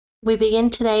We begin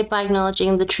today by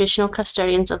acknowledging the traditional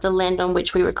custodians of the land on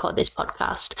which we record this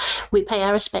podcast. We pay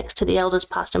our respects to the elders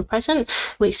past and present.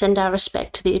 We extend our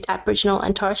respect to the Aboriginal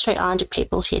and Torres Strait Islander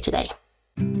peoples here today.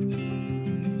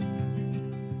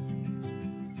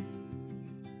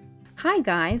 Hi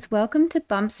guys, welcome to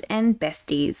Bumps and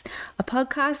Besties, a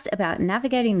podcast about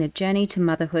navigating the journey to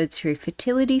motherhood through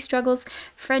fertility struggles,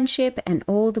 friendship, and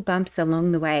all the bumps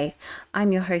along the way.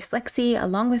 I'm your host Lexi,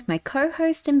 along with my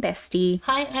co-host and bestie.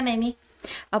 Hi, I'm Amy.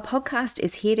 Our podcast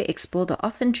is here to explore the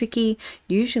often tricky,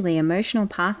 usually emotional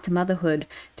path to motherhood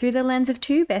through the lens of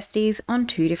two besties on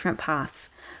two different paths.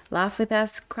 Laugh with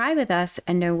us, cry with us,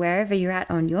 and know wherever you're at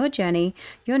on your journey,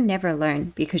 you're never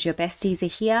alone because your besties are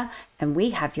here and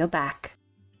we have your back.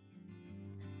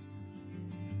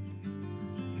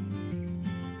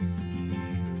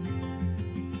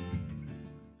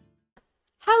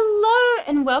 Hello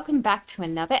and welcome back to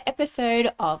another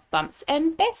episode of Bumps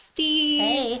and Besties.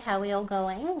 Hey, how are we all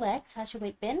going? Lex, how's your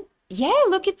week been? Yeah,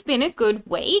 look, it's been a good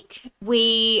week.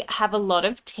 We have a lot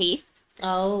of teeth.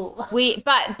 Oh.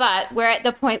 But we're at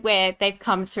the point where they've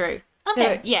come through.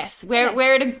 Okay. So yes,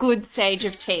 we're at a good stage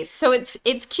of teeth. So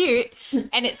it's cute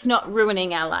and it's not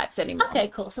ruining our lives anymore. Okay,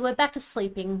 cool. So we're back to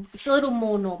sleeping just a little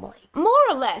more normally. More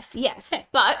or less, yes. Okay.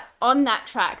 But on that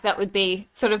track, that would be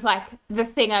sort of like the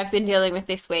thing I've been dealing with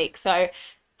this week. So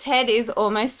Ted is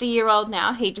almost a year old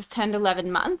now. He just turned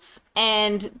 11 months.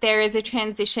 And there is a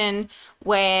transition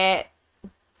where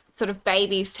sort of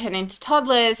babies turn into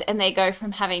toddlers and they go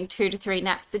from having 2 to 3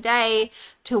 naps a day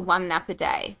to 1 nap a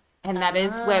day. And that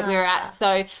is where we're at.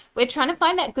 So we're trying to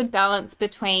find that good balance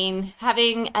between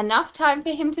having enough time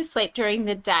for him to sleep during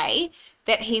the day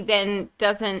that he then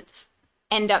doesn't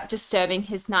end up disturbing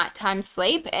his nighttime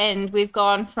sleep. And we've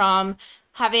gone from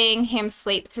having him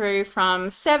sleep through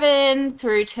from 7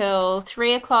 through till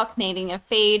 3 o'clock, needing a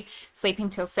feed,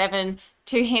 sleeping till 7,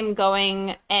 to him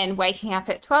going and waking up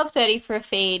at 12:30 for a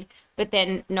feed, but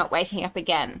then not waking up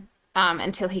again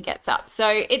until he gets up.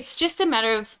 So it's just a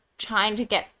matter of trying to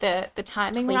get the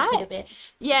timing Tweak right. it a bit.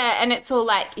 Yeah, and it's all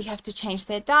like you have to change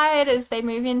their diet as they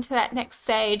move into that next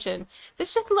stage, and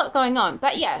there's just a lot going on.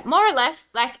 But yeah, more or less,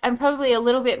 like I'm probably a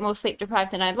little bit more sleep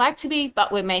deprived than I'd like to be,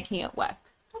 but we're making it work.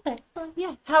 Okay. Well,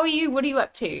 Yeah. How are you? What are you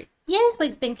up to? yeah, this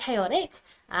week's been chaotic.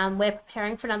 We're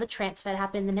preparing for another transfer to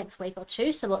happen in the next week or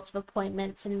two, so lots of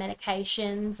appointments and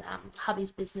medications.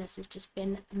 Hubby's business has just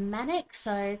been manic,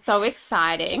 so So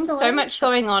exciting. Just a So lot. much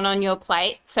going on your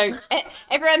plate. So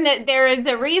everyone, that there is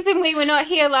a reason we were not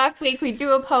here last week. We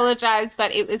do apologize,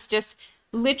 but it was just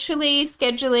literally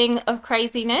scheduling of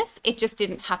craziness. It just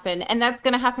didn't happen. And that's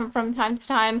going to happen from time to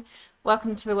time.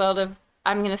 Welcome to the world of,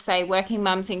 I'm going to say working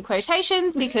mums in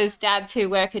quotations because dads who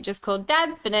work are just called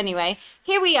dads. But anyway,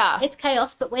 here we are. it's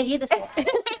chaos, but we're here this week.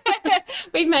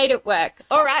 We've made it work.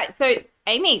 All right. So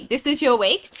Amy, this is your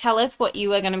week. Tell us what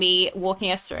you are going to be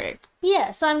walking us through. Yeah,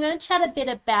 so I'm going to chat a bit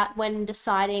about when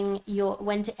deciding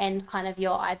when to end kind of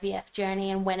your IVF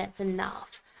journey and when it's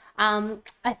enough.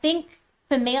 I think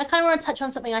for me, I kind of want to touch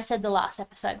on something I said the last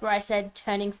episode where I said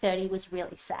turning 30 was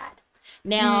really sad.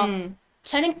 Now,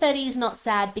 turning 30 is not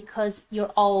sad because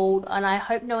you're old, and I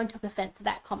hope no one took offense to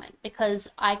that comment because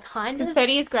I kind of...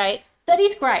 30 is great.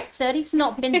 30's great. 30's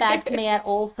not been bad for me at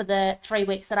all for the 3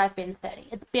 weeks that I've been 30.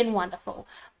 It's been wonderful.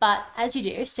 But as you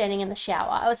do, standing in the shower,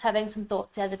 I was having some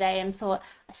thoughts the other day and thought,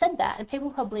 I said that, and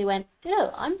people probably went, ew,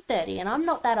 I'm 30 and I'm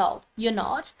not that old. You're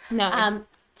not. No.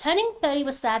 Turning 30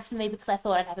 was sad for me because I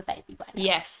thought I'd have a baby by now.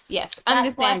 Yes. That's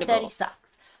Understandable. why 30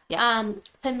 sucks. Yeah.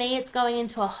 For me, it's going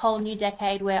into a whole new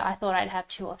decade where I thought I'd have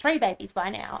 2 or 3 babies by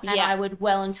now, and Yeah. I would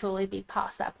well and truly be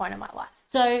past that point in my life.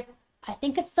 So I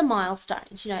think it's the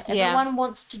milestones. You know, Yeah. everyone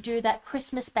wants to do that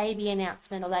Christmas baby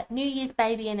announcement or that New Year's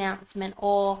baby announcement,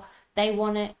 or they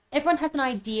want to, everyone has an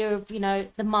idea of, you know,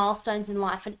 the milestones in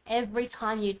life, and every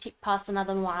time you tick past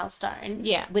another milestone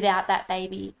Yeah. without that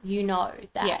baby, you know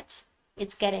that Yeah.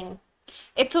 it's getting...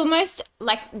 It's almost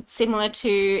like similar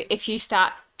to if you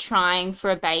start trying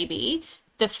for a baby,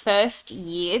 the first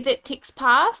year that ticks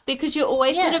past, because you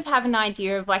always Yeah. sort of have an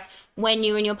idea of like when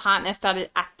you and your partner started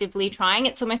actively trying.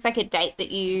 It's almost like a date that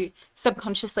you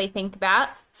subconsciously think about.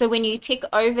 So when you tick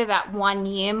over that 1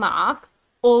 year mark,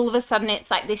 all of a sudden it's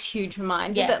like this huge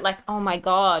reminder Yeah. that like, oh my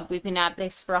God, we've been at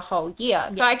this for a whole year.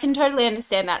 So I can totally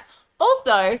understand that.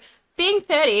 Also, being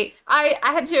 30, I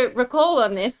had to recall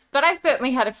on this, but I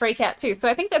certainly had a freak out too. So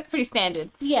I think that's pretty standard.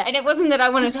 Yeah. And it wasn't that I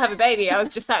wanted to have a baby. I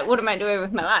was just like, what am I doing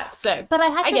with my life? So But I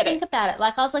had to get think it. about it.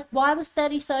 Like, I was like, why was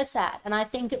 30 so sad? And I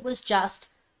think it was just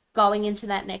going into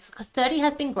that next, because 30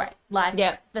 has been great. Like,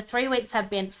 Yeah. the 3 weeks have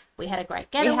been, we had a great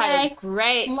We getaway. had a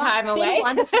great time Life's been away.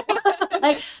 wonderful.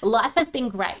 Like, life has been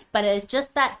great, but it's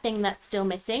just that thing that's still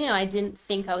missing, and I didn't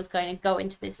think I was going to go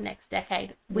into this next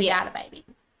decade without a baby.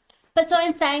 But so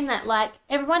in saying that, like,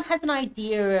 everyone has an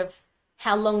idea of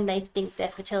how long they think their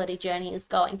fertility journey is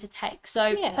going to take.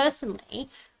 So personally,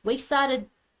 we started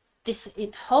this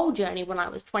whole journey when I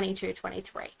was 22,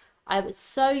 23. I was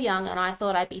so young, and I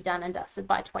thought I'd be done and dusted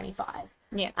by 25.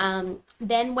 Yeah.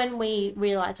 Then when we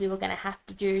realized we were going to have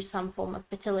to do some form of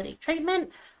fertility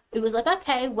treatment, it was like,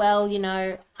 okay, well, you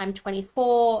know, I'm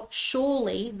 24.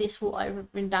 Surely this will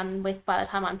have been done with by the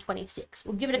time I'm 26.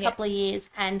 We'll give it a couple of years,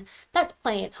 and that's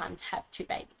plenty of time to have 2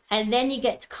 babies. And then you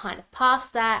get to kind of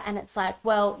past that, and it's like,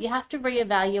 well, you have to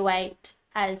reevaluate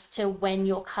as to when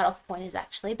your cutoff point is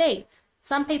actually be.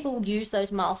 Some people use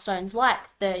those milestones like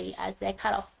 30 as their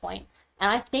cutoff point.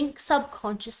 And I think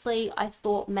subconsciously I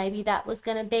thought maybe that was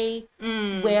going to be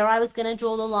where I was going to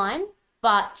draw the line.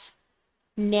 But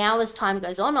now as time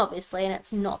goes on, obviously, and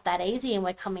it's not that easy, and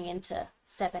we're coming into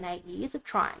 7, 8 years of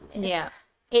trying this. Yeah.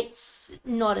 It's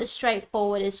not as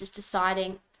straightforward as just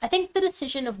deciding. I think the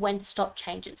decision of when to stop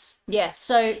changes. Yes.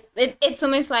 So it's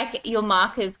almost like your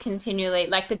markers continually,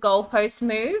 like the goalposts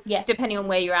move, depending on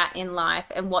where you're at in life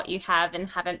and what you have and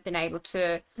haven't been able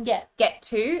to get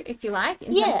to, if you like,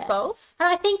 in terms of goals. And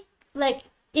I think, like,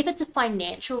 if it's a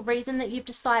financial reason that you've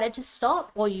decided to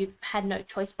stop, or you've had no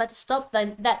choice but to stop,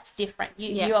 then that's different.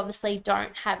 You obviously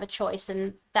don't have a choice,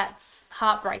 and that's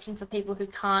heartbreaking for people who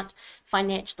can't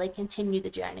financially continue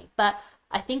the journey. But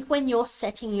I think when you're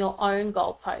setting your own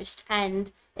goalpost,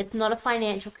 and it's not a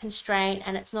financial constraint,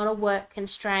 and it's not a work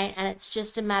constraint, and it's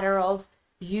just a matter of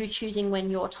you choosing when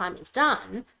your time is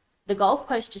done, the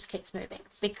goalpost just keeps moving.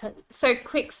 Because so,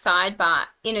 quick sidebar,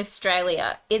 in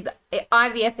Australia,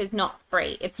 IVF is not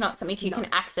free. It's not something you can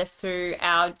access through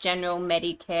our general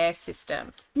Medicare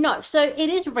system. No, so it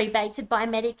is rebated by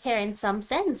Medicare in some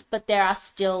sense, but there are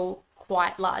still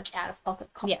quite large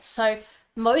out-of-pocket costs. Yes. So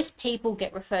most people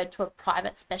get referred to a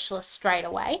private specialist straight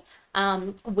away,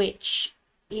 which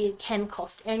it can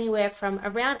cost anywhere from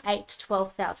around $8,000 to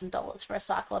 $12,000 for a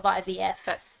cycle of IVF.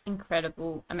 That's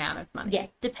incredible amount of money. Yeah,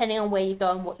 depending on where you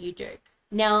go and what you do.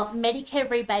 Now, Medicare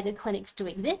rebated clinics do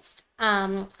exist.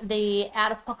 The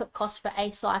out-of-pocket cost for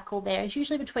a cycle there is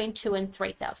usually between $2,000 and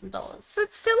 $3,000. So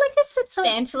it's still like a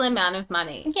substantial amount of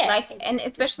money. Yeah. Like, and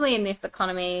especially in this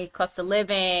economy, cost of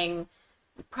living,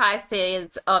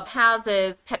 prices of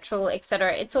houses, petrol,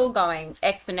 etc., it's all going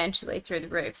exponentially through the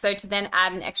roof. So to then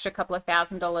add an extra couple of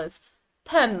 $1,000s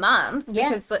per month,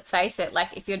 because let's face it, like,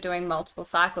 if you're doing multiple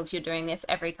cycles, you're doing this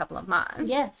every couple of months.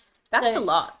 Yeah. That's a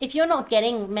lot. If you're not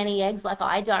getting many eggs like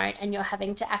I don't, and you're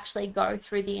having to actually go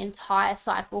through the entire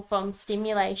cycle from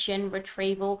stimulation,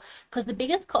 retrieval, because the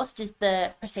biggest cost is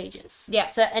the procedures. Yeah.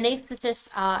 So anesthetists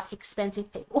are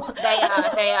expensive people. They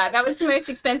are. That was the most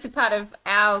expensive part of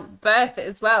our birth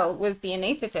as well, was the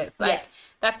anesthetist. Like,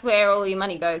 that's where all your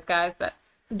money goes, guys.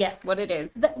 That's what it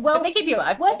is. But they keep you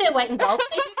alive. Worth their weight in gold.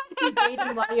 They keep you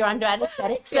breathing while you're under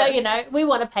anesthetic. So, you know, we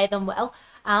want to pay them well.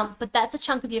 But that's a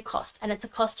chunk of your cost, and it's a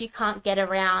cost you can't get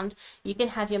around. You can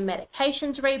have your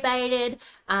medications rebated,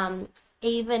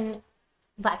 even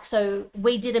like, so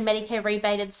we did a Medicare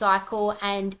rebated cycle,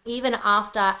 and even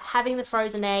after having the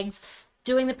frozen eggs,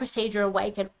 doing the procedure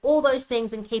awake, and all those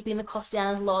things, and keeping the cost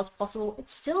down as low as possible,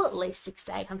 it's still at least $600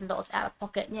 to $800 out of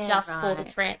pocket for the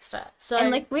transfer. So,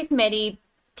 and like with Medicare,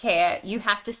 you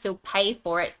have to still pay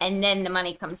for it, and then the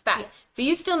money comes back. So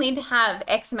you still need to have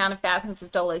X amount of thousands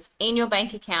of dollars in your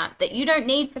bank account that you don't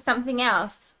need for something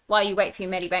else while you wait for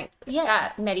your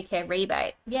Medicare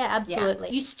rebate. Yeah, absolutely.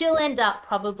 You still end up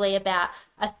probably about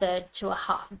a third to a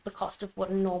half of the cost of what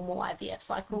a normal IVF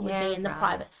cycle would be in the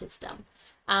private system.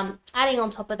 Adding on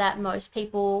top of that, most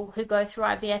people who go through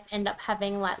IVF end up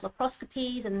having like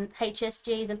laparoscopies and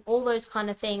HSGs and all those kind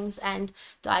of things, and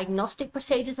diagnostic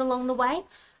procedures along the way.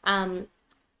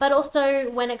 But also,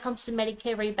 when it comes to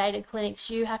Medicare rebated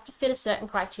clinics, you have to fit a certain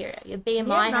criteria. Your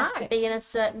BMI has to be in a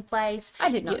certain place.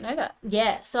 I did not know that.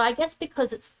 Yeah, so I guess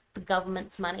because it's the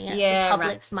government's money and it's the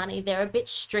public's money, they're a bit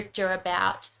stricter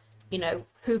about, you know,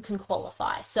 who can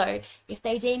qualify. So if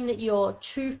they deem that you're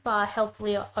too far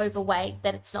healthily overweight,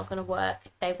 that it's not going to work,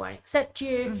 they won't accept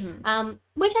you,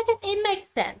 which I guess it makes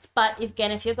sense. But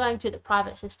again, if you're going to the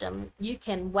private system, you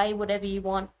can weigh whatever you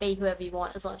want, be whoever you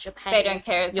want, as long as you're paying. They don't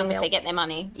care as long as they get their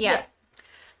money.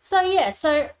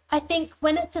 So I think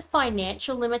when it's a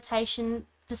financial limitation,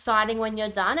 deciding when you're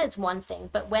done, it's one thing.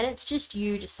 But when it's just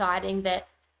you deciding that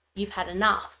you've had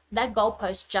enough, that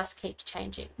goalpost just keeps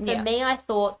changing. For me, I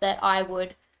thought that I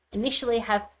would initially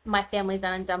have my family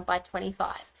done and done by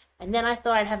 25. And then I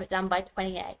thought I'd have it done by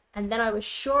 28. And then I was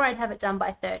sure I'd have it done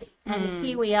by 30. And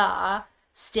here we are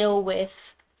still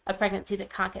with a pregnancy that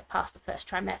can't get past the first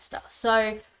trimester.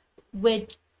 So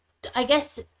I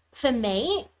guess for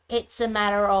me, it's a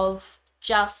matter of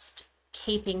just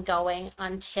keeping going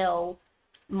until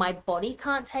my body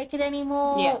can't take it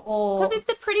anymore. Yeah. Or Because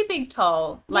it's a pretty big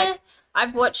toll. Like,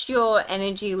 I've watched your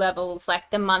energy levels, like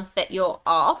the month that you're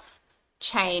off,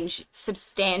 change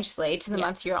substantially to the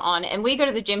month you're on, and we go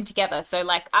to the gym together. So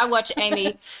like I watch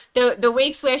Amy the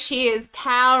weeks where she is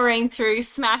powering through,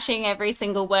 smashing every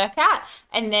single workout,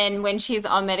 and then when she's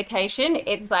on medication,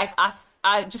 it's like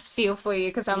I just feel for you,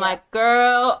 because I'm like,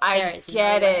 girl, I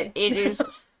get it. It is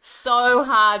so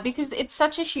hard because it's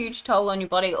such a huge toll on your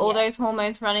body, all those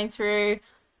hormones running through.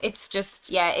 It's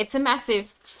just, it's a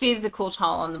massive physical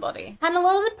toll on the body. And a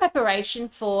lot of the preparation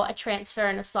for a transfer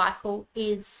and a cycle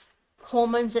is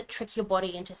hormones that trick your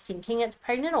body into thinking it's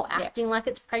pregnant or acting like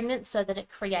it's pregnant, so that it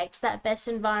creates that best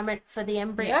environment for the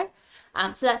embryo.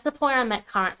 So that's the point I'm at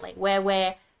currently, where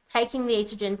we're taking the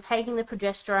estrogen, taking the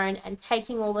progesterone, and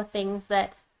taking all the things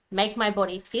that make my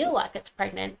body feel like it's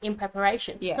pregnant in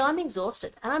preparation. So I'm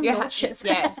exhausted and I'm nauseous.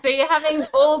 So you're having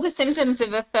all the symptoms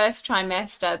of a first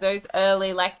trimester, those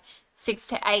early like 6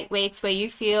 to 8 weeks where you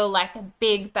feel like a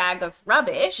big bag of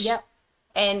rubbish.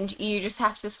 And you just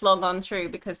have to slog on through,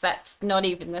 because that's not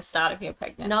even the start of your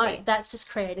pregnancy. No, that's just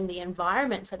creating the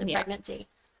environment for the pregnancy.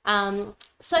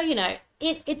 So, you know,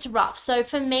 it's rough. So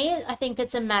for me, I think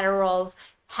it's a matter of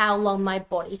how long my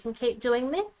body can keep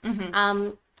doing this.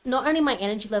 Not only my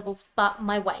energy levels, but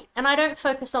my weight. And I don't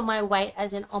focus on my weight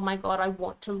as in, oh my God, I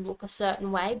want to look a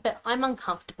certain way, but I'm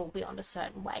uncomfortable beyond a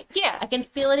certain weight. I can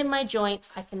feel it in my joints.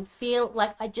 I can feel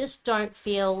like I just don't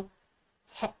feel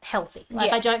healthy.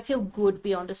 Like I don't feel good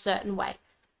beyond a certain weight.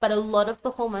 But a lot of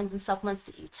the hormones and supplements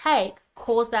that you take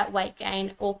cause that weight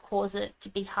gain or cause it to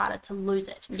be harder to lose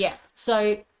it.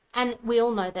 So, and we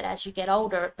all know that as you get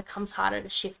older, it becomes harder to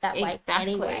shift that weight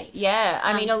anyway.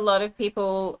 I mean, a lot of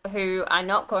people who are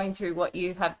not going through what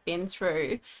you have been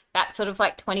through, that sort of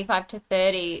like 25 to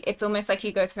 30, it's almost like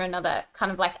you go through another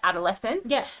kind of like adolescence.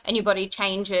 And your body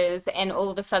changes, and all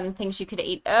of a sudden things you could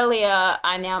eat earlier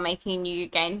are now making you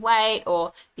gain weight,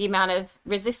 or the amount of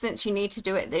resistance you need to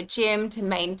do at the gym to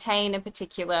maintain a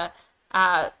particular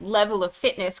level of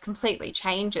fitness completely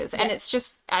changes. And it's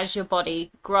just as your body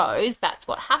grows, that's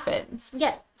what happens.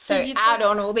 So you add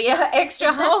on all the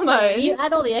extra hormones. You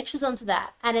add all the extras onto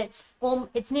that, and it's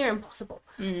near impossible.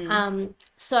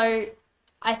 So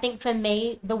I think for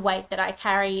me, the weight that I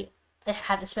carry,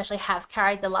 especially have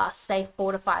carried the last, say,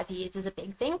 4 to 5 years, is a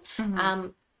big thing.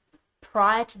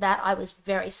 Prior to that, I was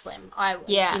very slim. I was,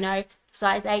 you know,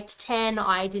 size 8 to 10.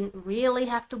 I didn't really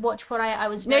have to watch what I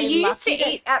was very lucky. You used to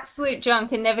eat absolute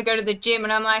junk and never go to the gym,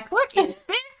 and I'm like, what is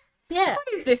this? What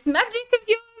is this magic of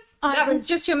yours? That was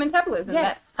just your metabolism.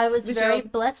 I was very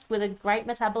blessed with a great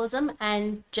metabolism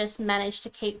and just managed to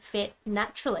keep fit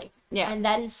naturally. And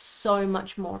that is so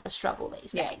much more of a struggle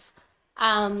these days.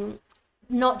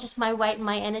 Not just my weight and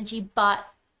my energy, but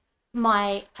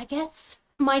my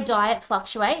diet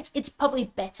fluctuates. It's probably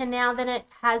better now than it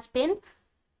has been,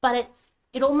 but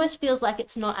it almost feels like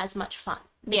it's not as much fun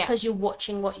because you're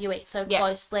watching what you eat so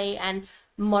closely and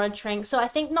monitoring. So I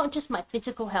think not just my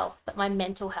physical health, but my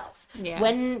mental health.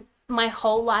 When my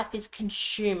whole life is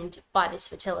consumed by this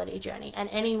fertility journey, and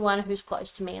anyone who's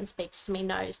close to me and speaks to me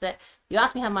knows that you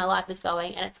ask me how my life is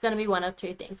going, and it's going to be one of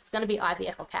two things. It's going to be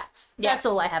IVF or cats. That's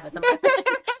all I have at the moment.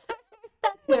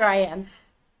 That's where I am.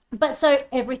 But so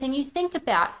everything you think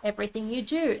about, everything you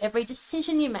do, every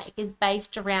decision you make is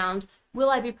based around, will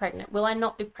I be pregnant? Will I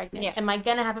not be pregnant? Am I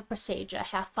going to have a procedure?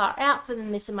 How far out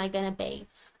from this am I going to be?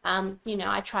 You know,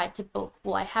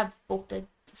 I have booked a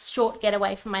short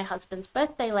getaway for my husband's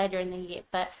birthday later in the year,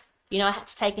 but, you know, I had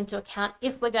to take into account,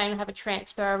 if we're going to have a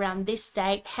transfer around this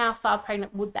date, how far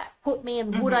pregnant would that put me,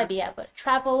 and would I be able to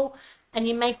travel? And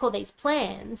you make all these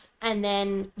plans, and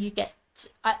then you get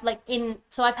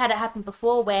so I've had it happen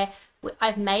before where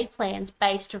I've made plans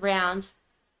based around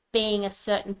being a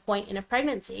certain point in a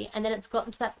pregnancy, and then it's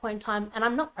gotten to that point in time and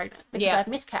I'm not pregnant because I've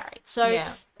miscarried. So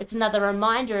it's another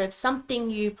reminder of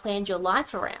something you planned your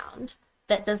life around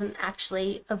that doesn't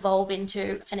actually evolve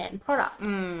into an end product.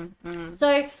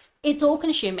 So it's all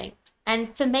consuming.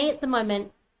 And for me at the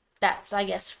moment, that's, I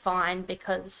guess, fine,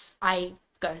 because I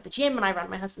go to the gym and I run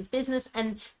my husband's business,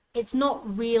 and it's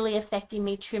not really affecting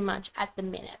me too much at the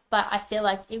minute. But I feel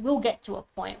like it will get to a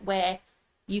point where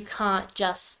you can't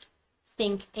just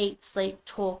think, eat, sleep,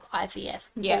 talk IVF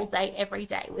all day, every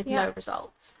day with no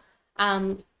results.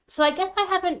 So I guess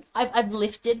I've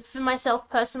lifted for myself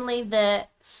personally the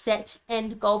set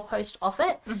end goalpost off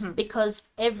it because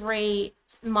every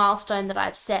milestone that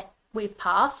I've set, we've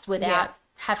passed without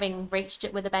having reached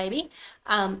it with a baby.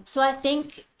 So I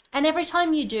think, and every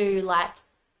time you do, like,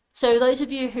 so those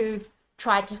of you who've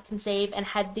tried to conceive and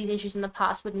had these issues in the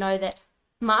past would know that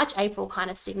March, April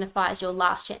kind of signifies your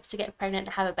last chance to get pregnant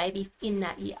and have a baby in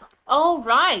that year. Oh,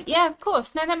 right. Yeah, of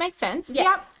course. No, that makes sense. Yeah.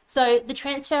 Yep. So the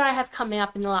transfer I have coming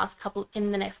up in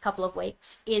the next couple of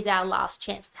weeks is our last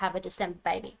chance to have a December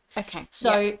baby. Okay.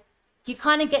 So you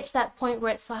kind of get to that point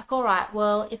where it's like, all right,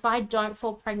 well, if I don't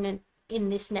fall pregnant in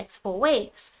this next 4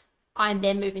 weeks, I'm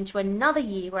then moving to another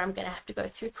year where I'm going to have to go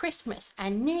through Christmas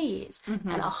and New Year's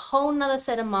and a whole nother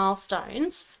set of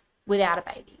milestones without a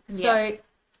baby. So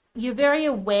you're very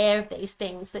aware of these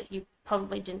things that you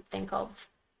probably didn't think of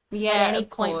at any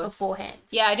point beforehand.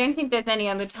 Yeah, I don't think there's any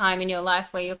other time in your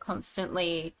life where you're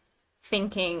constantly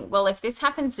thinking, well, if this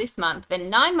happens this month, then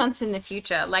 9 months in the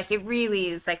future, like it really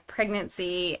is like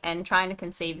pregnancy and trying to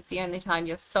conceive is the only time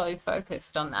you're so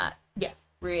focused on that. Yeah.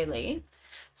 Really.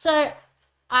 So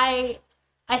I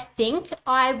think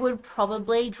I would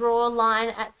probably draw a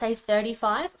line at, say,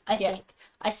 35. I think.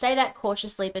 I say that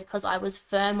cautiously because I was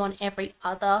firm on every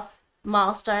other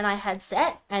milestone I had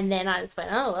set, and then I just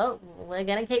went, oh, well, we're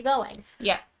going to keep going.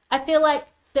 Yeah. I feel like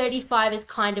 35 is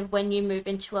kind of when you move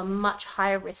into a much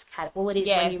higher risk category. Well, it is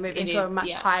when you move into a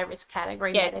much higher risk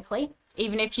category medically.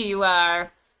 Even if you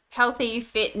are healthy,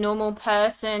 fit, normal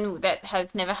person that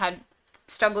has never had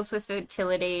struggles with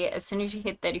fertility, as soon as you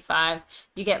hit 35,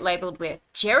 you get labeled with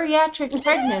geriatric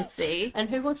pregnancy. And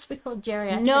who wants to be called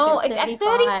geriatric No, at 35? At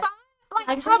 35?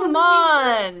 Like, come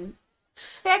on.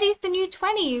 30's the new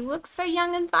 20. You look so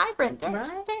young and vibrant.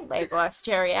 Don't label us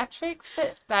geriatrics,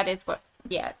 but that is what,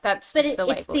 that's just the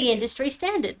label. It's the industry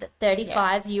standard that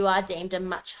 35, you are deemed a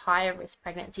much higher risk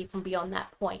pregnancy from beyond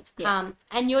that point. Yeah.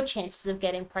 And your chances of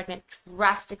getting pregnant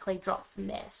drastically drop from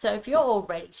there. So if you're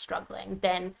already struggling,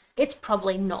 then it's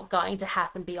probably not going to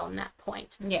happen beyond that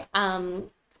point. Yeah.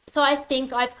 So I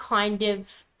think I've kind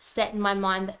of set in my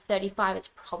mind that 35 is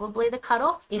probably the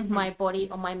cutoff if my body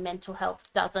or my mental health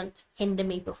doesn't hinder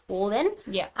me before then.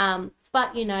 Yeah.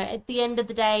 But, you know, at the end of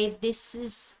the day, this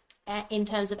is, in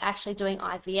terms of actually doing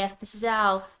IVF, this is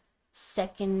our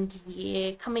second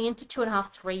year, coming into 2.5,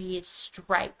 3 years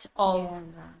straight of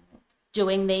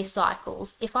doing these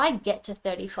cycles. If I get to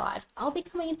 35, I'll be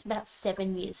coming into about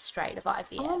 7 years straight of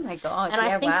IVF. Oh my God. And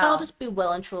I think I'll just be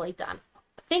well and truly done.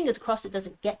 Fingers crossed it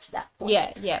doesn't get to that point.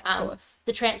 Yeah, of course.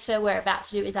 The transfer we're about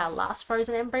to do is our last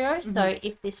frozen embryo. So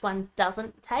if this one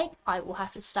doesn't take, I will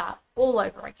have to start all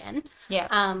over again.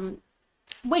 Yeah.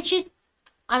 Which is,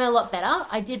 I'm a lot better.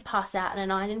 I did pass out in an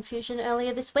iron infusion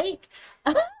earlier this week.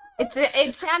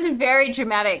 It sounded very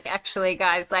dramatic, actually,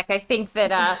 guys. Like, I think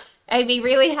that Amy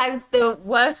really has the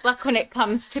worst luck when it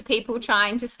comes to people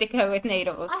trying to stick her with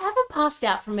needles. I haven't passed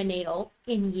out from a needle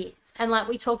in years. And like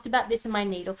we talked about this in my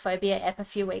needle phobia ep a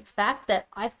few weeks back, that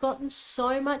I've gotten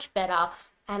so much better,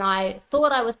 and I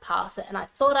thought I was past it and I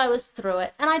thought I was through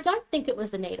it. And I don't think it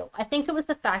was the needle. I think it was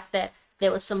the fact that there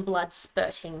was some blood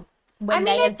spurting when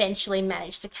they eventually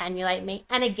managed to cannulate me.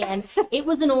 And again, it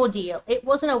was an ordeal. It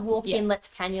wasn't a walk in, let's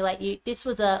cannulate you. This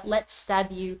was a let's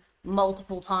stab you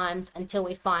multiple times until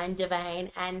we find a vein.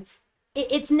 And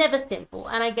it's never simple.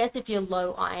 And I guess if you're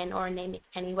low iron or anemic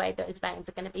anyway, those veins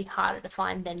are going to be harder to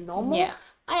find than normal. Yeah.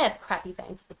 I have crappy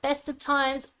veins at the best of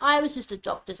times. I was just a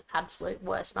doctor's absolute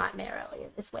worst nightmare earlier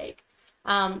this week.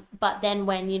 But then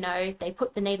when, you know, they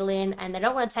put the needle in and they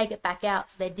don't want to take it back out,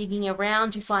 so they're digging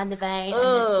around to find the vein and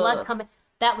there's blood coming.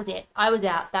 That was it. I was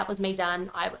out. That was me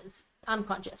done. I was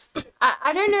unconscious.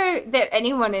 I don't know that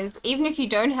anyone is, even if you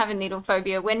don't have a needle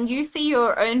phobia, when you see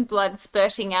your own blood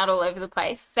spurting out all over the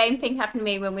place. Same thing happened to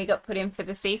me when we got put in for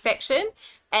the C-section,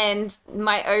 and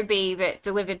my OB that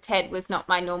delivered Ted was not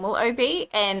my normal OB,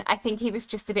 and I think he was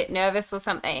just a bit nervous or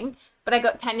something, but I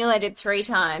got cannulated 3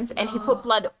 times and he put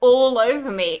blood all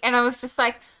over me, and I was just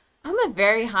like, I'm a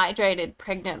very hydrated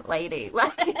pregnant lady.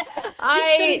 Like, and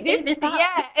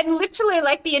literally,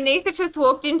 like, the anaesthetist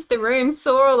walked into the room,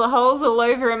 saw all the holes all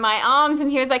over in my arms,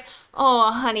 and he was like,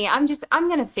 "Oh, honey, I'm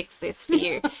gonna fix this for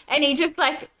you." And he just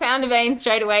like found a vein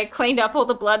straight away, cleaned up all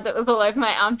the blood that was all over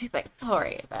my arms. He's like,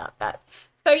 "Sorry about that."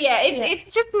 So it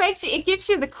just makes you, it gives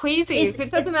you the queasies. It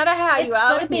doesn't matter how you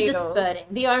are with needles.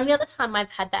 The only other time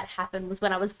I've had that happen was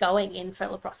when I was going in for a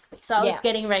laparoscopy. So I was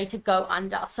getting ready to go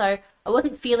under. So I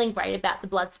wasn't feeling great about the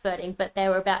blood spurting, but they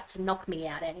were about to knock me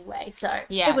out anyway. So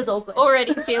it was all good.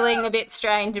 Already feeling a bit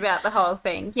strange about the whole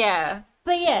thing. Yeah.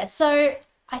 But yeah, so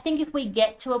I think if we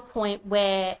get to a point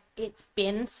where it's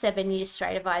been 7 years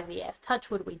straight of IVF,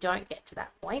 touch wood, we don't get to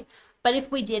that point. But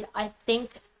if we did, I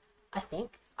think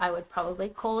I would probably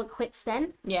call it quits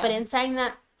then. Yeah. But in saying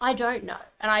that, I don't know.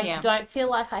 And I Yeah. don't feel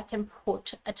like I can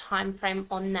put a time frame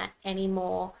on that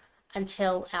anymore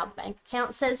until our bank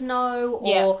account says no or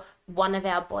Yeah. one of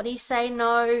our bodies say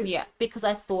no. Yeah. Because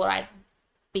I thought I'd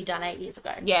be done 8 years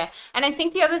ago. Yeah. And I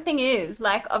think the other thing is,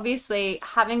 like, obviously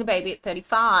having a baby at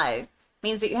 35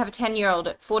 means that you have a 10-year-old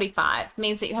at 45,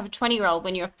 means that you have a 20-year-old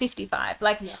when you're 55.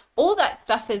 Like, all that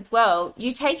stuff as well,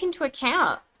 you take into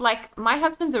account. Like, my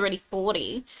husband's already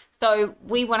 40, so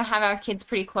we want to have our kids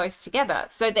pretty close together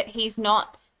so that he's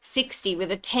not 60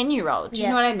 with a 10-year-old. Do you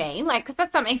know what I mean? Like, because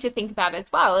that's something to think about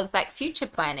as well, is like future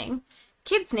planning.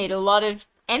 Kids need a lot of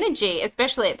energy,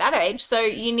 especially at that age. So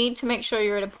you need to make sure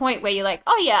you're at a point where you're like,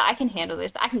 oh yeah, I can handle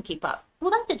this. I can keep up.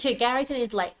 Well, that's it too. Gary's in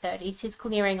his late 30s. He's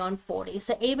clearing on 40.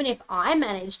 So even if I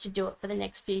manage to do it for the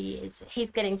next few years, he's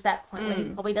getting to that point where he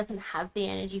probably doesn't have the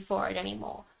energy for it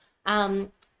anymore.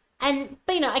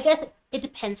 But, you know, I guess it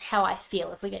depends how I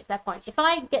feel if we get to that point. If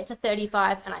I get to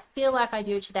 35 and I feel like I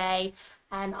do today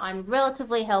and I'm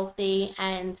relatively healthy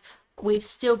and we've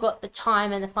still got the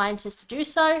time and the finances to do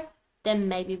so, then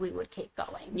maybe we would keep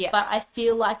going. Yeah. But I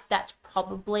feel like that's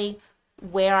probably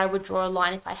where I would draw a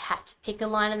line if I had to pick a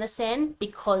line in the sand,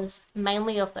 because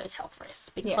mainly of those health risks,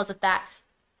 because of that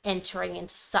entering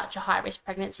into such a high risk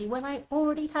pregnancy when I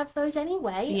already have those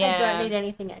anyway. Yeah. I don't need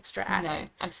anything extra added. No,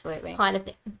 absolutely. Kind of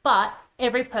thing. But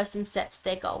every person sets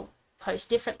their goal post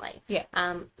differently. Yeah.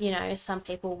 You know, some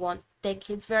people want their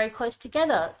kids very close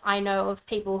together. I know of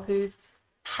people who've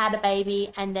had a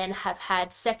baby and then have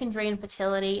had secondary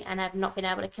infertility and have not been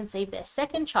able to conceive their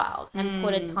second child and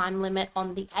put a time limit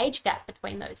on the age gap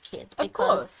between those kids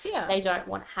because they don't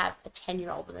want to have a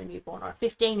 10-year-old and a newborn or a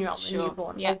 15-year-old and a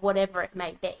newborn or whatever it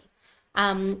may be.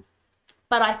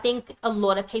 But I think a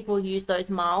lot of people use those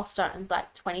milestones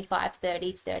like 25,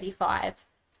 30, 35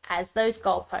 as those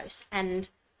goalposts. And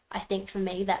I think for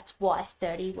me, that's why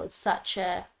 30 was such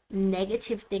a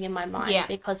negative thing in my mind,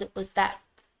 because it was that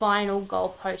final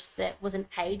goalpost that was an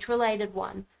age-related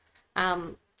one.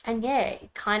 And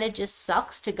it kind of just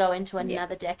sucks to go into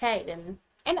another decade and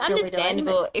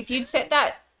understandable. If you'd set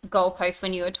that goalpost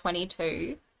when you were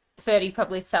 22, 30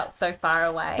 probably felt so far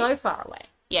away. So far away.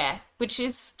 Yeah, which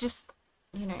is just,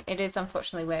 you know, it is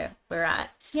unfortunately where we're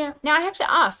at. Yeah. Now I have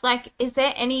to ask, like, is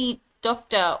there any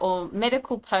doctor or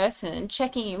medical person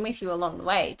checking in with you along the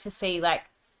way to see, like,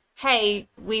 hey,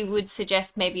 we would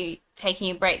suggest maybe taking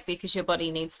a break because your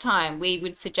body needs time. We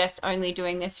would suggest only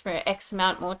doing this for X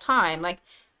amount more time. Like,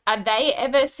 are they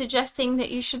ever suggesting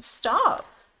that you should stop?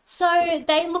 So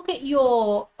they look at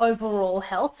your overall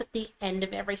health at the end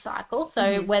of every cycle.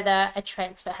 So whether a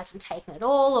transfer hasn't taken at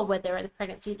all or whether the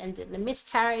pregnancy ended in a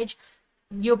miscarriage,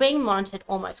 you're being monitored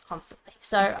almost constantly.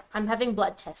 So I'm having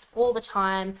blood tests all the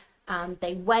time.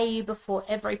 They weigh you before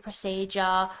every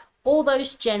procedure. All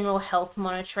those general health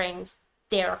monitorings,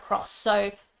 they're across.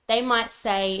 So they might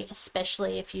say,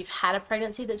 especially if you've had a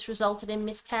pregnancy that's resulted in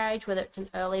miscarriage, whether it's an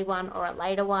early one or a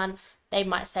later one, they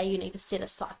might say you need to sit a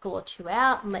cycle or two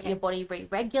out and let your body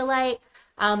re-regulate.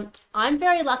 I'm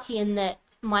very lucky in that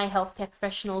my healthcare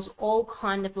professionals all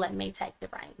kind of let me take the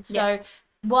reins. So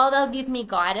while they'll give me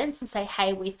guidance and say,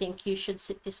 hey, we think you should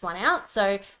sit this one out.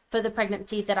 So for the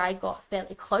pregnancy that I got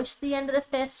fairly close to the end of the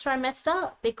first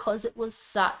trimester, because it was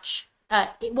such,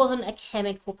 it wasn't a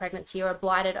chemical pregnancy or a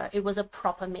blighted, it was a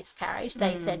proper miscarriage.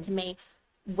 They said to me,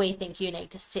 we think you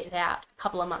need to sit out a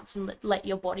couple of months and let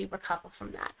your body recover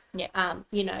from that.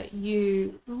 You know,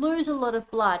 you lose a lot of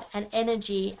blood and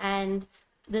energy, and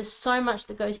there's so much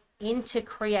that goes into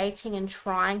creating and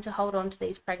trying to hold on to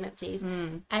these pregnancies.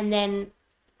 And then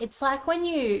it's like when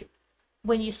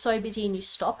you're so busy and you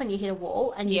stop and you hit a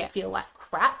wall and you feel like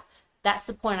crap, that's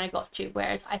the point I got to,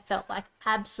 whereas I felt like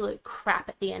absolute crap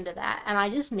at the end of that, and I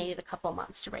just needed a couple of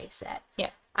months to reset.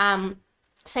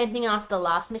 Same thing after the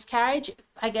last miscarriage,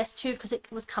 I guess, too, because it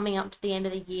was coming up to the end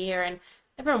of the year and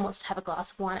everyone wants to have a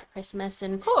glass of wine at Christmas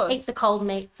and eat the cold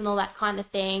meats and all that kind of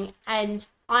thing. And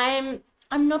I'm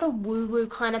not a woo-woo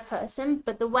kind of person,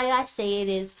 but the way I see it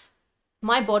is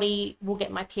my body will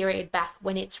get my period back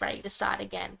when it's ready to start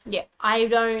again. I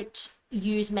don't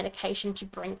use medication to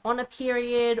bring on a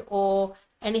period or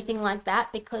anything like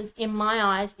that, because in my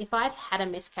eyes, if I've had a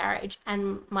miscarriage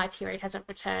and my period hasn't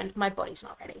returned, my body's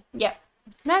not ready.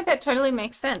 No, that totally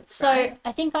makes sense. So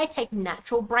I think I take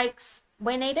natural breaks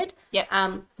where needed.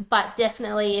 But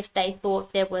definitely if they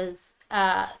thought there was,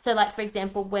 so like, for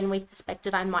example, when we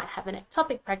suspected I might have an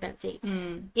ectopic pregnancy,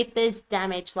 if there's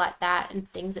damage like that and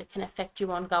things that can affect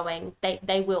you ongoing,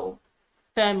 they will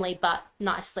firmly but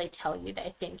nicely tell you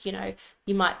they think,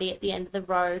 you might be at the end of the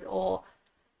road, or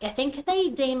I think they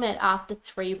deem it after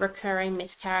 3 recurring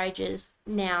miscarriages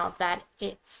now that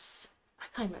it's, I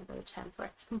can't remember the term for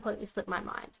it, it's completely slipped my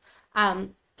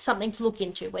mind. Something to look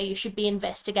into, where you should be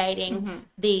investigating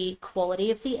the quality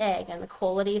of the egg and the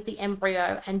quality of the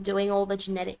embryo and doing all the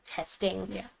genetic testing.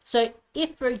 Yeah. So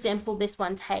if, for example, this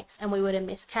one takes and we were to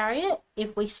miscarry it,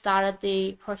 if we started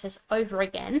the process over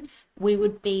again, we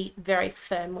would be very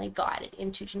firmly guided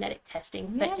into genetic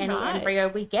testing for any embryo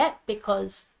we get,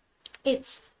 because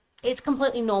it's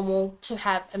completely normal to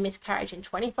have a miscarriage in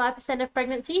 25% of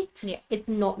pregnancies. Yeah. It's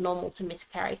not normal to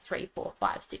miscarry 3, 4,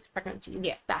 5, 6 pregnancies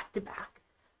back to back.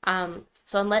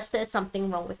 So unless there's something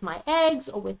wrong with my eggs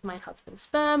or with my husband's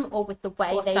sperm or with the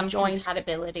way or they some joined,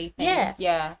 compatibility thing.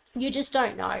 Yeah. you just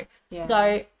don't know. Yeah.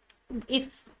 So if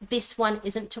this one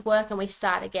isn't to work and we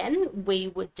start again, we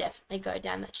would definitely go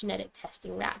down that genetic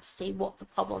testing route to see what the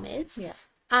problem is. Yeah.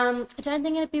 I don't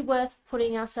think it'd be worth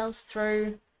putting ourselves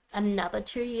through another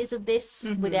 2 years of this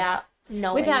without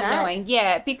knowing knowing,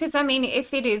 yeah, because I mean,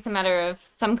 if it is a matter of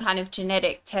some kind of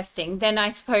genetic testing, then I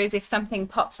suppose if something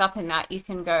pops up in that, you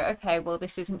can go, okay, well,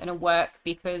 this isn't going to work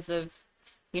because of,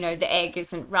 the egg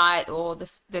isn't right, or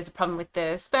there's a problem with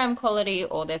the sperm quality,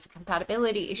 or there's a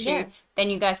compatibility issue. Then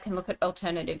you guys can look at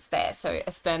alternatives there. So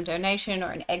a sperm donation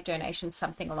or an egg donation,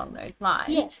 something along those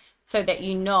lines, so that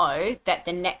you know that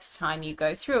the next time you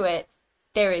go through it,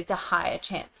 there is a higher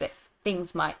chance that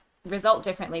things might result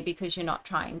differently because you're not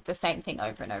trying the same thing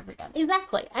over and over again.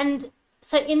 Exactly. And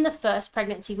so in the first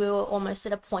pregnancy, we were almost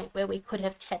at a point where we could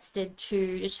have tested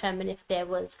to determine if there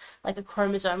was like a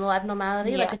chromosomal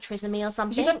abnormality, like a trisomy or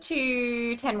something. You got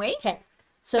to 10 weeks? 10.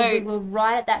 So we were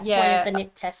right at that point of the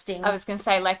NIP testing. I was going to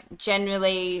say,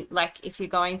 generally, if you're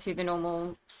going through the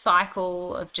normal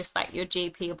cycle of just your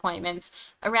GP appointments,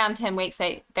 around 10 weeks,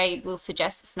 they will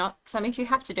suggest it's not something you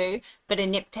have to do, but a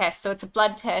NIP test. So it's a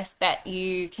blood test that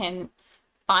you can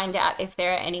find out if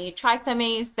there are any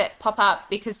trisomies that pop up,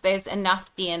 because there's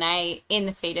enough DNA in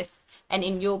the fetus and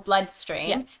in your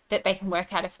bloodstream that they can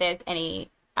work out if there's any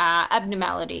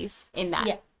abnormalities in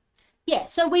that. Yeah,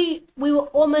 so we were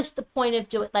almost the point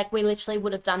of we literally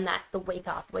would have done that the week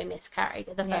after we miscarried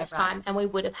the first time, and we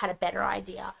would have had a better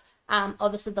idea.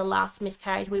 Obviously, the last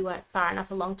miscarriage, we weren't far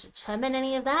enough along to determine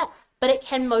any of that, but it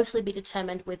can mostly be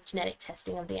determined with genetic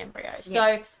testing of the embryo.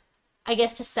 So I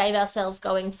guess to save ourselves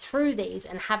going through these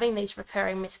and having these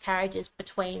recurring miscarriages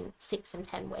between 6 and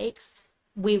 10 weeks,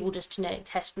 we will just genetic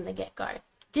test from the get-go.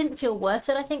 Didn't feel worth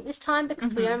it, I think, this time,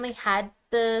 because we only had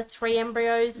the 3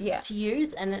 embryos to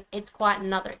use, and it's quite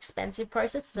another expensive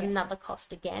process. It's another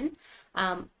cost again.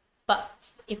 But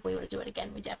if we were to do it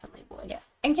again, we definitely would. Yeah.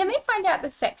 And can they find out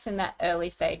the sex in that early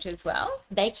stage as well?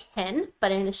 They can,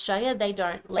 but in Australia, they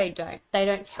don't. They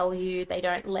don't tell you. They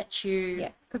don't let you. Yeah.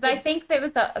 Because I think there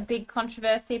was a big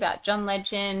controversy about John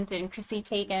Legend and Chrissy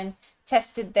Teigen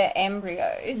tested their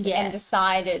embryos and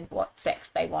decided what sex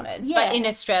they wanted. Yeah. But in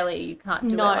Australia, you can't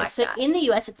do it like that. So in the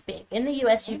US, it's big. In the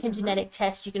US, you can genetic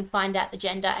test, you can find out the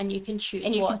gender, and you can choose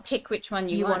and you can pick which one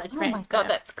you want to transfer. Oh my God,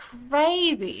 that's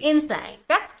crazy. Insane.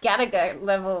 That's Gattaca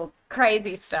level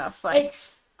crazy stuff.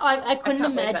 I couldn't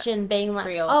imagine being like,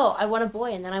 real. Oh, I want a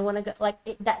boy, and then I want to go,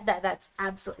 that's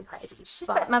absolutely crazy. It's just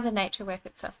let Mother Nature work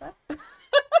itself out.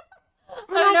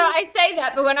 I say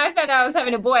that, but when I found out I was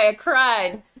having a boy, I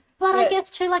cried. But I guess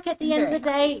too, at the end of the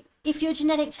day, if you're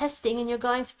genetic testing and you're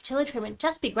going through fertility treatment,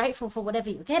 just be grateful for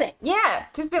whatever you're getting. Yeah,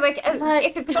 just be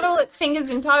if it's got all its fingers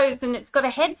and toes and it's got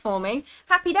a head forming,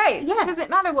 happy days. Yeah. Does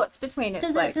it matter what's between it?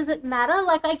 Does it matter?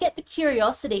 I get the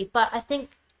curiosity, but I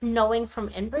think knowing from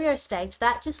embryo stage,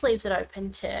 that just leaves it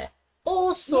open to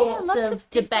all sorts of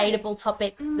debatable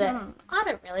topics that I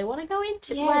don't really want to go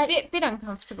into. Yeah, a bit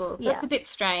uncomfortable. That's a bit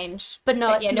strange. But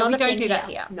no, it's not we don't do that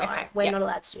here. No, we're not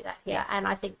allowed to do that here. And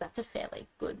I think that's a fairly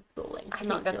good ruling. I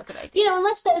think that's a good idea.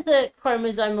 Unless there's a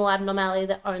chromosomal abnormality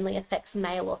that only affects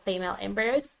male or female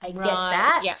embryos, I get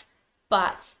that. Yeah.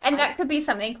 But that could be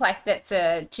something that's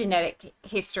a genetic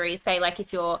history. Say,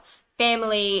 if your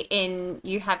family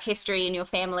you have history in your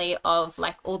family of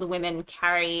all the women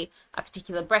carry a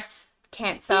particular breast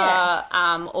cancer,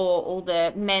 or all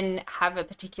the men have a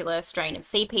particular strain of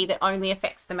CP that only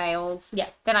affects the males,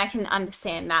 then I can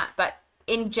understand that. But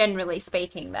in generally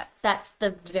speaking, that's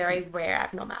the very rare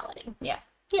abnormality. Yeah.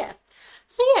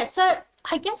 So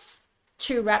I guess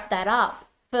to wrap that up,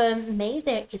 for me,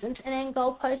 there isn't an end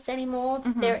goalpost anymore.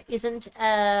 There isn't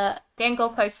the end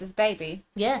goalpost is baby.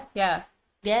 Yeah.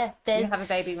 You have a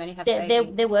baby when you have a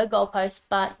baby. There were goalposts,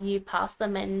 but you pass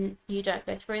them and you don't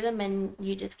go through them and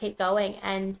you just keep going.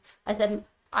 And I said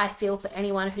I feel for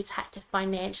anyone who's had to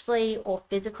financially or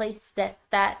physically set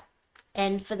that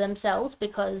end for themselves,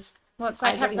 because Well, it's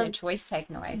like having a choice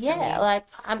taken away from you. like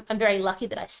I'm very lucky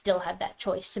that I still have that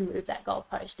choice to move that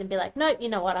goalpost and be like, no, you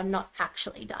know what, I'm not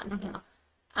actually done here.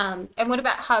 And what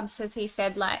about Hubs? Has he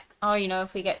said like, oh, you know,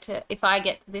 if I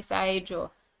get to this age, or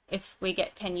if we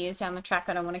get 10 years down the track,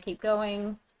 I don't want to keep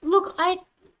going? Look,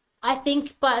 I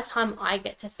think by the time I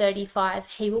get to 35,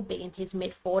 he will be in his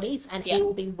mid-40s, and he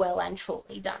will be well and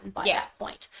truly done by that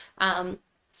point.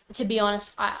 To be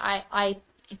honest, I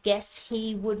guess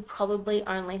he would probably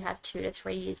only have 2 to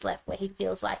 3 years left where he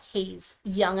feels like he's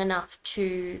young enough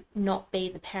to not be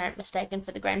the parent mistaken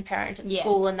for the grandparent at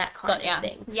school and that kind of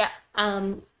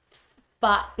thing.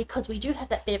 But because we do have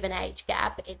that bit of an age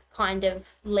gap, it kind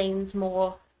of leans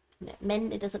more,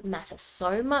 men, it doesn't matter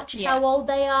so much how old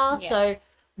they are. So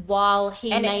while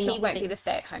he won't be the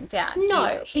stay-at-home dad.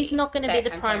 No, he's not going to be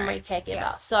the primary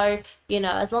caregiver. So, you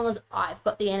know, as long as I've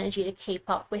got the energy to keep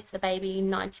up with the baby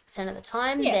 90% of the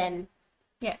time, then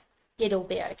it'll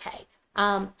be okay.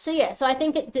 So I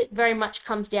think it very much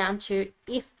comes down to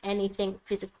if anything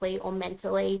physically or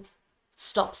mentally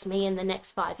stops me in the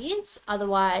next 5 years.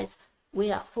 Otherwise, we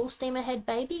are full steam ahead,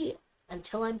 baby,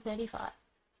 until I'm 35.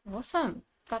 Awesome.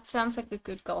 That sounds like a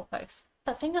good goalpost.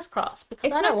 But fingers crossed,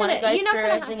 because I don't want to go through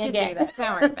everything again. Do that.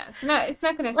 Don't worry about it. No, it's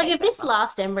not going to like if this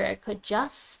last embryo could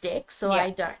just stick so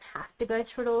I don't have to go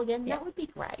through it all again, that would be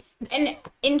great. And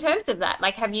in terms of that,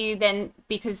 like, have you then,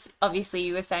 because obviously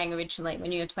you were saying originally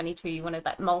when you were 22 you wanted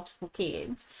like multiple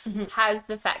kids, has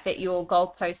the fact that your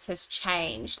goalpost has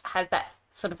changed, has that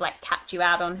sort of like capped you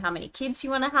out on how many kids you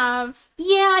want to have?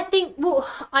 Yeah, I think, well,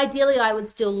 ideally I would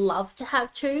still love to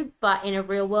have 2, but in a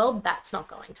real world that's not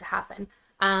going to happen.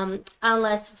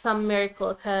 Unless some miracle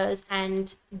occurs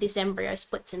and this embryo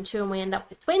splits in 2 and we end up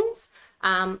with twins.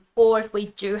 Or if we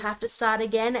do have to start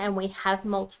again and we have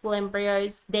multiple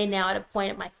embryos, they're now at a point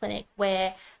at my clinic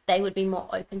where they would be more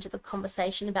open to the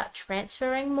conversation about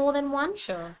transferring more than one.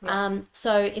 Sure.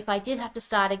 So if I did have to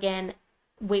start again,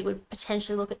 we would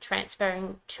potentially look at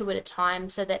transferring 2 at a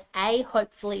time so that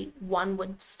hopefully one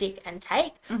would stick and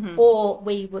take, or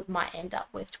we might end up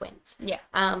with twins.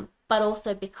 But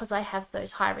also because I have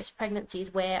those high risk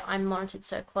pregnancies where I'm monitored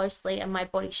so closely and my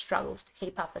body struggles to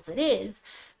keep up as it is,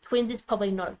 twins is probably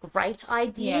not a great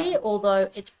idea, although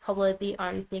it's probably the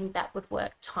only thing that would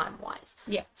work time wise.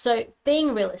 So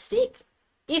being realistic,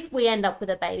 if we end up with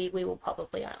a baby, we will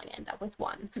probably only end up with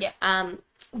one.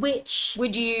 Which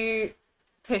would you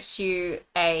pursue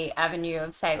a avenue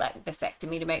of, say, like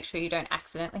vasectomy to make sure you don't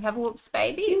accidentally have a whoops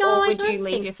baby? No, or would you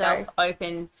leave yourself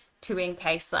open to, in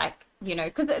case, like, you know,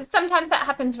 because sometimes that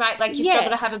happens, right? Like you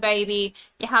struggle to have a baby,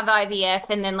 you have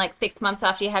IVF, and then like 6 months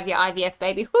after you have your IVF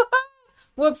baby,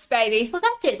 whoops baby. Well,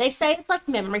 that's it. They say it's like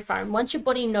memory foam. Once your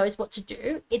body knows what to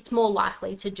do, it's more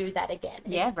likely to do that again.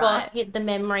 It's got the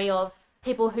memory of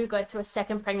people who go through a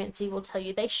second pregnancy will tell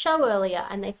you they show earlier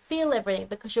and they feel everything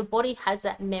because your body has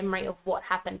that memory of what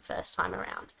happened first time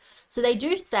around. So they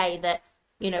do say that,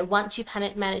 you know, once you've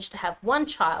managed to have one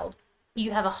child,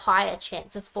 you have a higher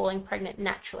chance of falling pregnant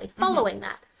naturally following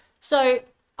that. So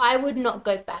I would not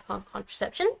go back on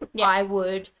contraception. I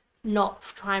would not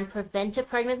try and prevent a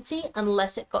pregnancy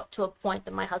unless it got to a point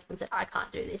that my husband said, I can't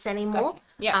do this anymore.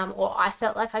 Or I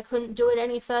felt like I couldn't do it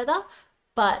any further.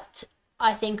 But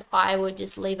I think I would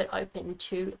just leave it open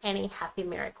to any happy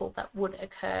miracle that would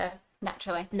occur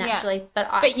naturally.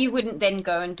 But you wouldn't then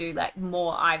go and do like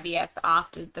more IVF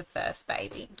after the first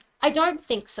baby? I don't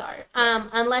think so.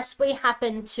 Unless we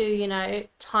happen to, you know,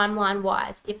 timeline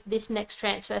wise, if this next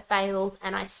transfer fails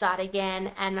and I start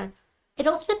again, and it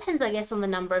also depends, I guess, on the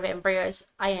number of embryos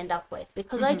I end up with,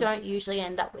 because I don't usually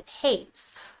end up with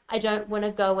heaps. I don't want to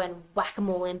go and whack them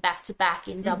all in back to back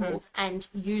in doubles and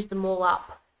use them all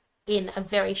up in a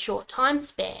very short time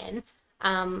span,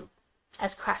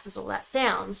 as crass as all that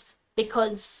sounds,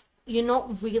 because you're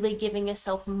not really giving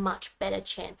yourself much better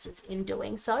chances in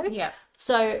doing so.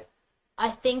 So I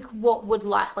think what would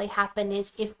likely happen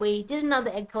is if we did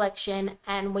another egg collection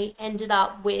and we ended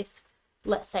up with,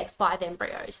 let's say, 5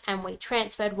 embryos and we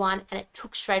transferred one and it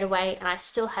took straight away and I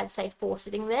still had, say, 4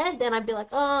 sitting there, then I'd be like,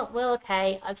 oh, well,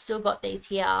 okay, I've still got these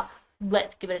here.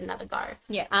 Let's give it another go.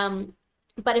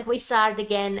 But if we started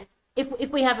again,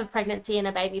 if we have a pregnancy and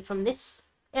a baby from this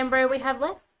embryo we have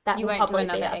left, that will probably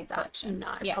be our start. No,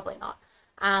 probably not.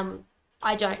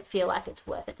 I don't feel like it's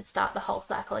worth it to start the whole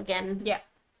cycle again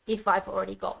if I've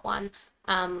already got one.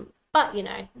 But, you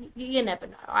know, you never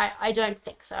know. I don't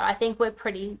think so. I think we're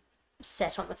pretty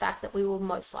set on the fact that we will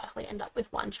most likely end up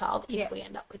with one child if we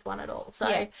end up with one at all.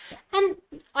 So, and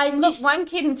I look, 1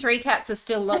 kid and 3 cats are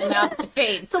still a lot of mouths to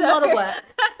feed. It's a lot of work.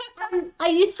 I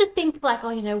used to think like,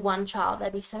 oh, one child,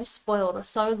 they'd be so spoiled or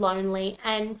so lonely.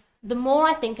 And the more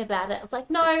I think about it, it's like,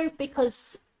 no,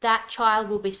 because that child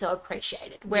will be so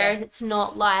appreciated. Whereas Yes. it's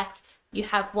not like you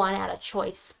have one out of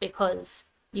choice because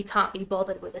you can't be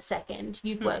bothered with a second.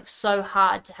 You've worked so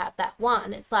hard to have that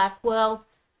one. It's like, well,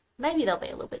 maybe they'll be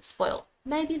a little bit spoiled.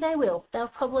 Maybe they will. They'll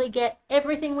probably get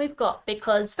everything we've got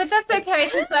because. But that's okay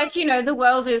because, like, the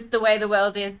world is the way the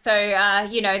world is. So,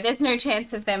 there's no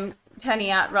chance of them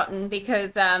turning out rotten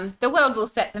because the world will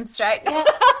set them straight. Yeah.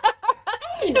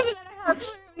 Doesn't matter how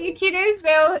spoiled your kid is,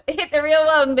 they'll hit the real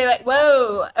world and be like,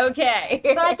 whoa, okay.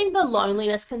 But I think the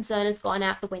loneliness concern has gone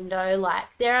out the window.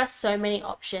 Like, there are so many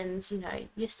options,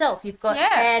 yourself. You've got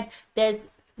Ted, there's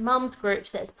mums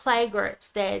groups, there's play groups,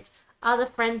 there's other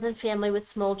friends and family with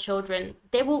small children.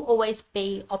 There will always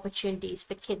be opportunities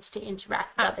for kids to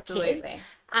interact with other kids.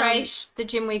 Creche, the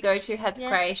gym we go to has Yeah.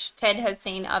 creche. Ted has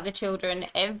seen other children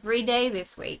every day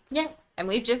this week. Yeah. And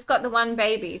we've just got the one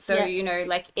baby. So,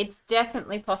 Yeah. it's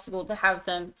definitely possible to have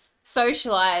them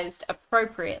socialized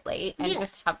appropriately and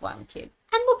just have one kid.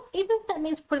 And look, even if that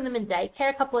means putting them in daycare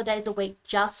a couple of days a week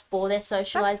just for their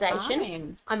socialization,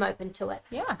 fine. I'm open to it.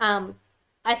 Yeah.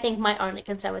 I think my only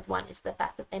concern with one is the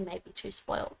fact that they may be too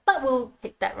spoiled. But we'll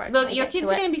hit that road. Look, your kids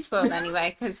are going to be spoiled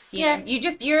anyway because Yeah.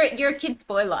 you're a kid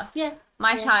spoiler. Yeah.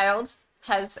 My Yeah. child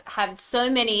has had so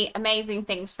many amazing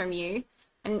things from you,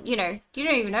 and you don't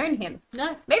even own him.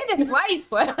 No. Maybe that's why you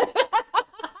spoil.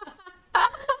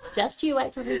 Just you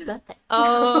wait till his birthday.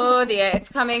 Oh dear, it's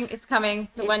coming. It's coming.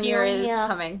 The It's 1 year is here.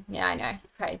 coming. Yeah, I know.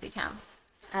 Crazy town.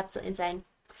 Absolutely insane.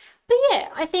 But yeah,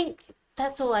 I think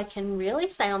that's all I can really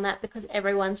say on that because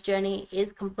everyone's journey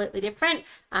is completely different.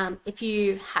 If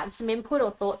you have some input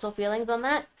or thoughts or feelings on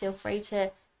that, feel free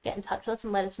to get in touch with us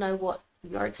and let us know what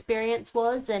your experience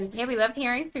was. And Yeah, we love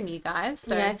hearing from you guys.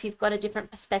 So if you've got a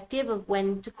different perspective of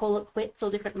when to call it quits or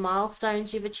different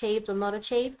milestones you've achieved or not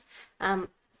achieved,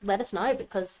 let us know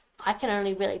because I can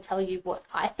only really tell you what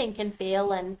I think and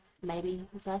feel, and maybe you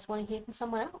guys want to hear from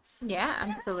someone else. yeah,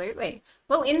 absolutely.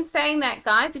 Well, in saying that,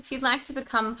 guys, if you'd like to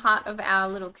become part of our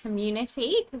little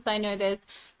community, because I know there's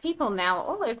people now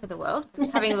all over the world,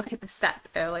 having a look at the stats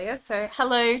earlier. So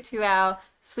hello to our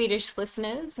Swedish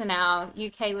listeners and our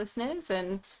UK listeners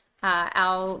and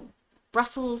our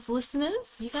Brussels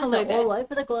listeners. You guys Hello are there. all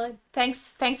over the globe.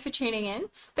 Thanks for tuning in.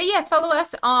 But yeah, follow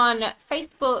us on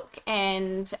Facebook,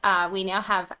 and we now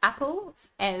have Apple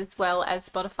as well as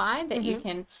Spotify that you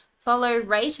can follow,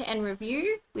 rate, and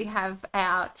review. We have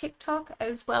our TikTok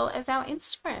as well as our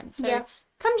Instagram. So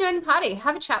come join the party.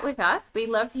 Have a chat with us. We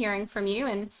love hearing from you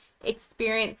and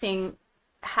experiencing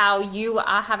how you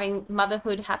are having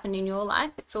motherhood happen in your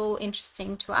life. It's all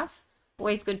interesting to us.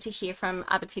 Always good to hear from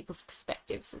other people's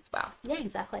perspectives as well. Yeah,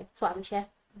 exactly. That's why we share.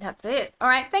 That's it. All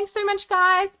right. Thanks so much,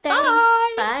 guys. Thanks.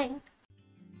 Bye. Bye.